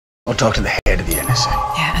I'll talk to the head of the NSA.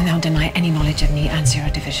 Yeah, and they'll deny any knowledge of me and Zero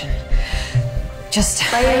Division. Just go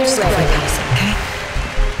find Allison, okay?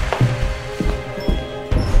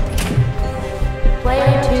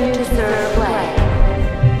 Player 2 to serve play.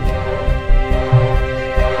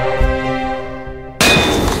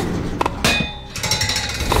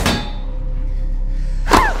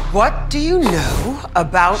 What do you know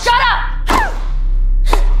about— Shut up!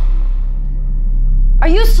 Are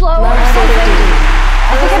you slow or something?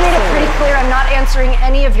 I think I made it pretty clear I'm not answering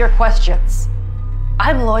any of your questions.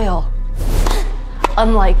 I'm loyal.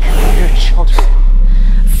 Unlike your children.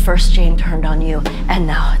 First Jane turned on you, and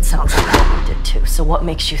now it sounds like Gordon did too. So what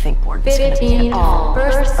makes you think Gordon's gonna be involved?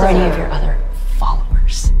 Or any of your other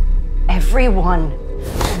followers? Everyone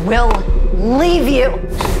will leave you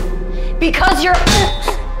because you're—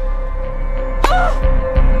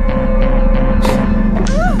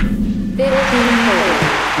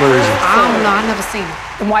 Where is he? I don't know, I never seen him.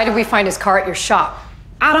 Then why did we find his car at your shop?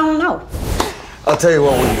 I don't know. I'll tell you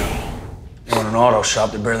what we know. You own an auto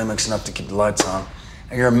shop that barely makes enough to keep the lights on.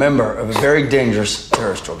 And you're a member of a very dangerous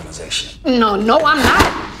terrorist organization. No, I'm not.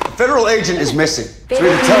 A federal agent is missing. So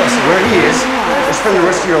either tell us where he is, or spend the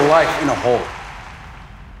rest of your life in a hole.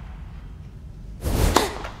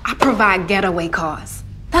 I provide getaway cars.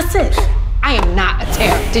 That's it. I am not a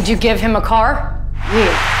terrorist. Did you give him a car?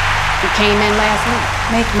 Yeah. He came in last week.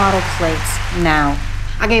 Make model plates now.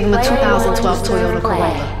 I gave him a 2012 Toyota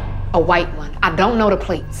Corolla. A white one. I don't know the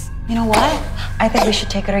plates. You know what? I think we should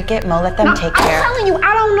take her to Gitmo. Let them No, take care. I'm telling you,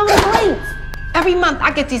 I don't know the plates. Every month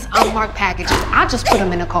I get these unmarked packages. I just put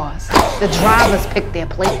them in the cars. The drivers pick their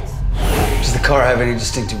plates. Does the car have any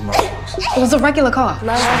distinctive markings? It was a regular car.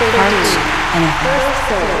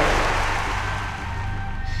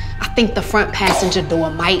 I think the front passenger door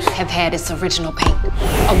might have had its original paint.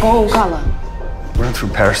 A gold color. Run through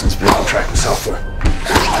Patterson's vehicle tracking software.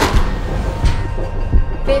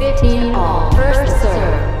 15 all. First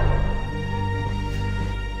serve.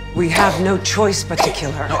 We have no choice but to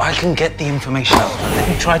kill her. No, I can get the information out of her. Let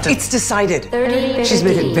me try to... It's decided. 30, She's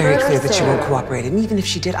made it very clear that first she won't serve. cooperate, and even if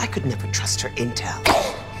she did, I could never trust her intel.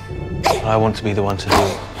 I want to be the one to do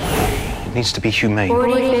it. It needs to be humane.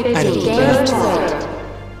 40, 50, I don't game believe served.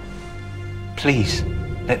 Please,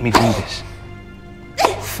 let me do this.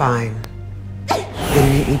 Fine.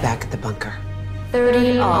 Then meet me back at the bunker.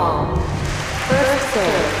 30 all. First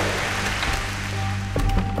serve.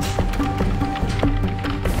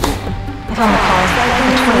 I found the car. A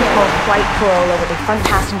 2012 white Corolla with a front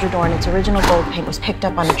passenger door and its original gold paint was picked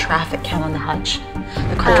up on a traffic count on the hutch.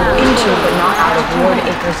 The car drove into, but not out of, Ward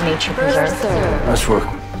Acres Nature Preserve. First serve. Nice work.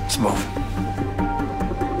 Let's move.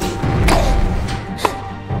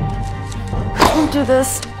 Don't do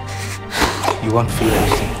this. You won't feel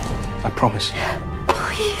anything. I promise.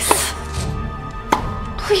 Please.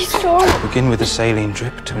 Please don't. Begin with a saline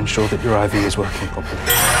drip to ensure that your IV is working properly.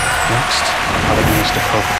 Next, I'll administer coke.